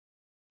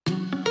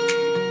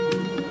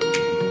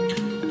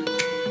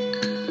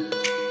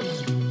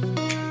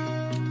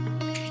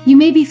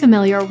may be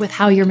familiar with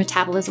how your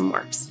metabolism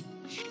works.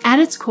 At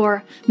its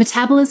core,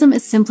 metabolism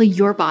is simply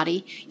your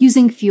body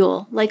using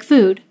fuel, like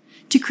food,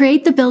 to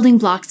create the building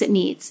blocks it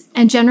needs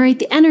and generate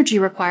the energy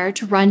required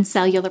to run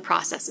cellular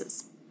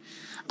processes.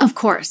 Of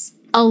course,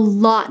 a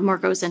lot more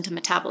goes into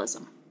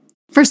metabolism.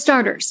 For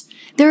starters,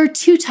 there are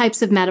two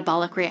types of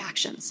metabolic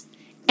reactions,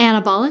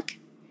 anabolic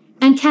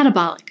and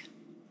catabolic.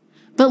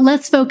 But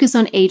let's focus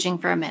on aging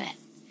for a minute.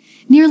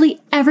 Nearly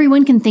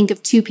everyone can think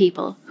of two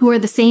people who are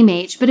the same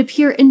age but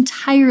appear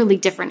entirely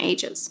different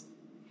ages.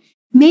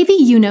 Maybe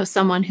you know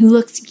someone who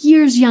looks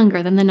years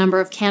younger than the number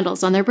of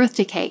candles on their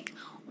birthday cake,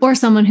 or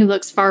someone who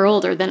looks far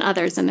older than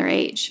others in their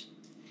age.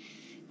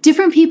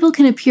 Different people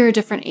can appear at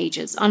different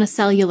ages on a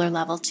cellular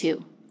level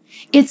too.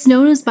 It's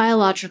known as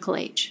biological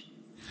age.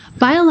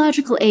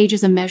 Biological age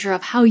is a measure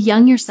of how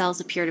young your cells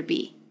appear to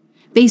be,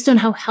 based on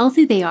how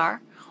healthy they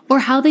are or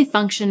how they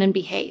function and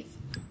behave.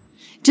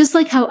 Just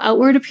like how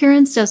outward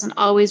appearance doesn't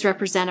always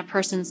represent a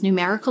person's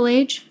numerical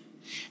age,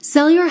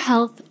 cellular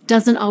health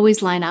doesn't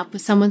always line up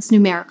with someone's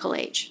numerical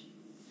age.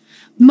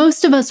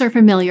 Most of us are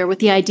familiar with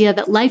the idea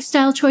that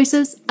lifestyle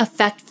choices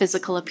affect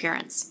physical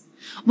appearance.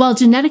 While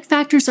genetic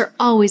factors are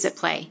always at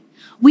play,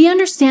 we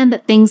understand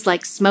that things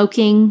like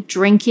smoking,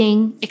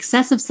 drinking,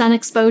 excessive sun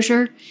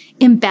exposure,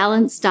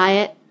 imbalanced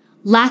diet,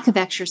 lack of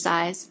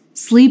exercise,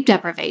 sleep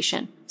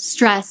deprivation,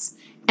 stress,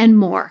 and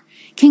more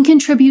can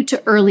contribute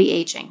to early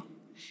aging.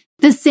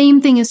 The same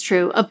thing is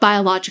true of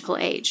biological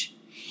age.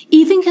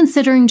 Even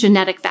considering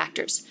genetic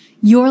factors,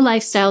 your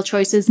lifestyle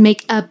choices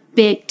make a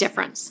big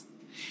difference.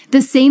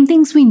 The same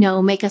things we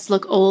know make us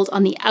look old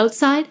on the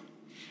outside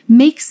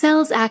make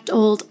cells act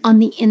old on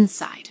the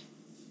inside.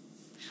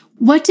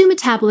 What do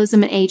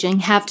metabolism and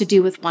aging have to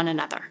do with one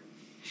another?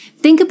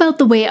 Think about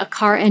the way a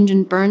car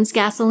engine burns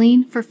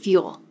gasoline for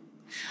fuel.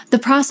 The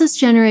process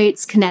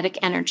generates kinetic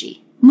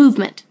energy,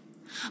 movement,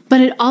 but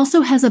it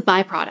also has a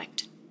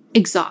byproduct,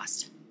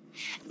 exhaust.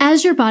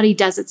 As your body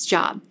does its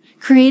job,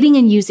 creating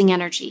and using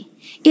energy,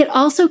 it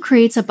also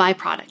creates a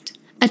byproduct,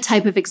 a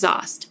type of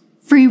exhaust,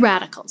 free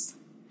radicals.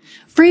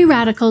 Free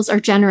radicals are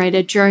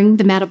generated during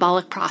the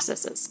metabolic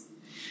processes.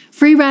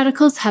 Free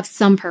radicals have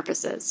some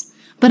purposes,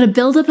 but a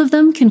buildup of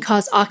them can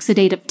cause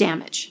oxidative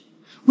damage,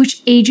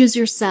 which ages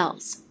your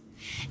cells.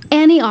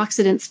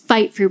 Antioxidants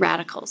fight free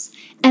radicals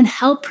and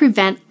help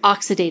prevent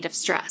oxidative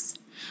stress,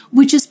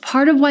 which is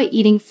part of why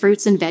eating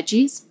fruits and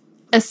veggies,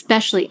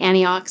 especially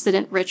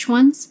antioxidant-rich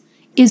ones,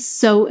 is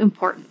so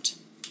important.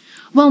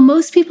 While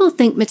most people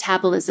think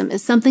metabolism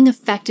is something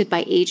affected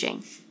by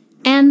aging,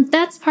 and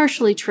that's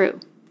partially true,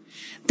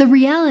 the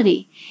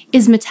reality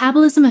is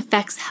metabolism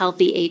affects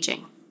healthy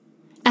aging.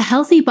 A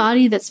healthy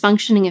body that's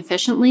functioning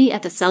efficiently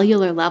at the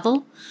cellular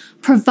level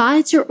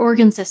provides your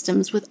organ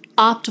systems with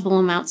optimal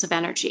amounts of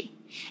energy,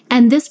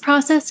 and this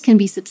process can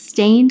be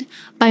sustained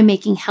by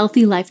making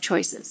healthy life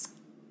choices.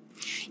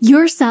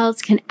 Your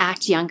cells can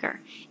act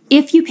younger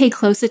if you pay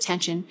close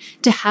attention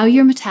to how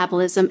your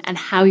metabolism and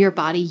how your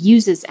body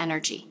uses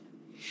energy.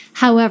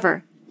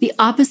 However, the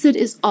opposite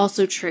is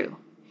also true.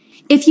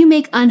 If you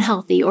make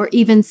unhealthy or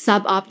even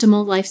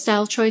suboptimal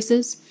lifestyle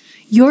choices,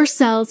 your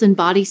cells and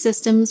body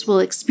systems will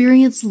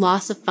experience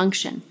loss of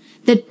function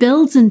that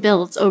builds and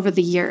builds over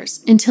the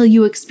years until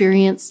you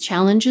experience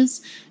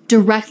challenges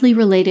directly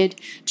related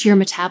to your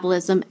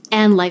metabolism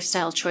and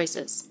lifestyle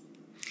choices.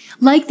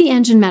 Like the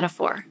engine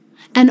metaphor,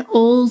 an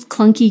old,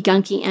 clunky,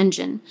 gunky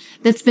engine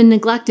that's been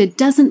neglected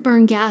doesn't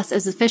burn gas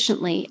as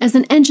efficiently as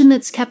an engine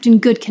that's kept in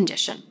good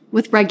condition,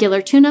 with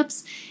regular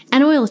tune-ups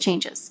and oil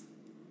changes.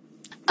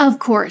 Of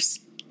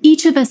course,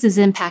 each of us is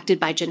impacted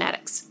by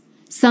genetics.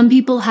 Some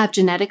people have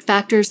genetic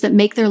factors that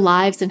make their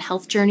lives and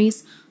health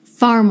journeys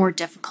far more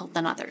difficult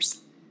than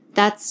others.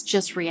 That's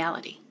just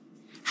reality.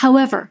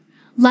 However,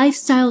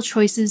 lifestyle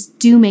choices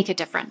do make a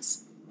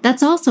difference.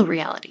 That's also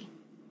reality.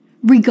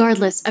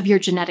 Regardless of your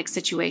genetic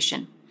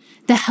situation,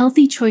 the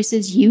healthy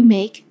choices you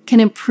make can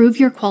improve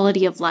your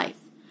quality of life,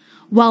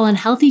 while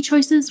unhealthy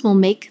choices will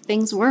make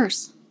things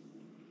worse.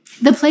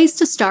 The place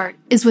to start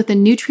is with a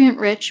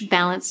nutrient-rich,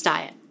 balanced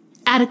diet,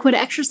 adequate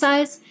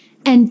exercise,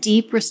 and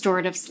deep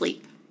restorative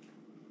sleep.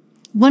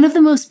 One of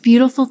the most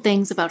beautiful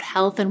things about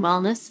health and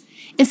wellness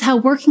is how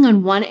working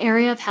on one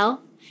area of health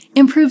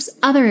improves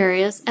other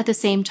areas at the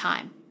same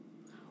time.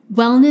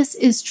 Wellness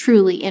is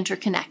truly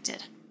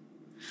interconnected.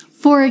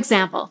 For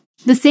example,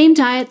 the same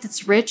diet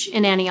that's rich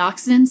in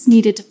antioxidants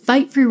needed to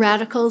fight free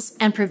radicals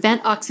and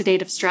prevent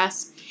oxidative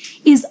stress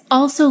is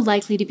also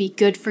likely to be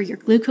good for your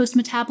glucose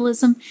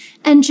metabolism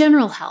and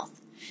general health,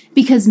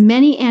 because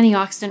many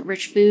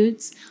antioxidant-rich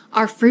foods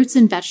are fruits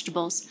and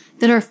vegetables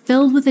that are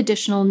filled with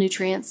additional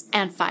nutrients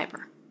and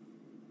fiber.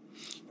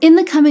 In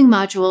the coming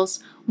modules,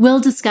 we'll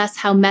discuss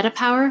how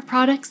MetaPWR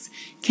products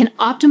can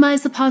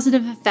optimize the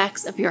positive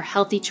effects of your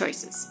healthy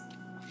choices.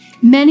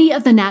 Many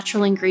of the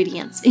natural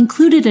ingredients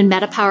included in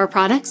MetaPWR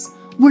products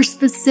were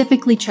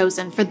specifically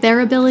chosen for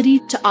their ability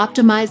to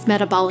optimize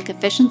metabolic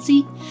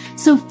efficiency,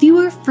 so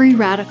fewer free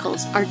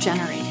radicals are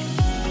generated.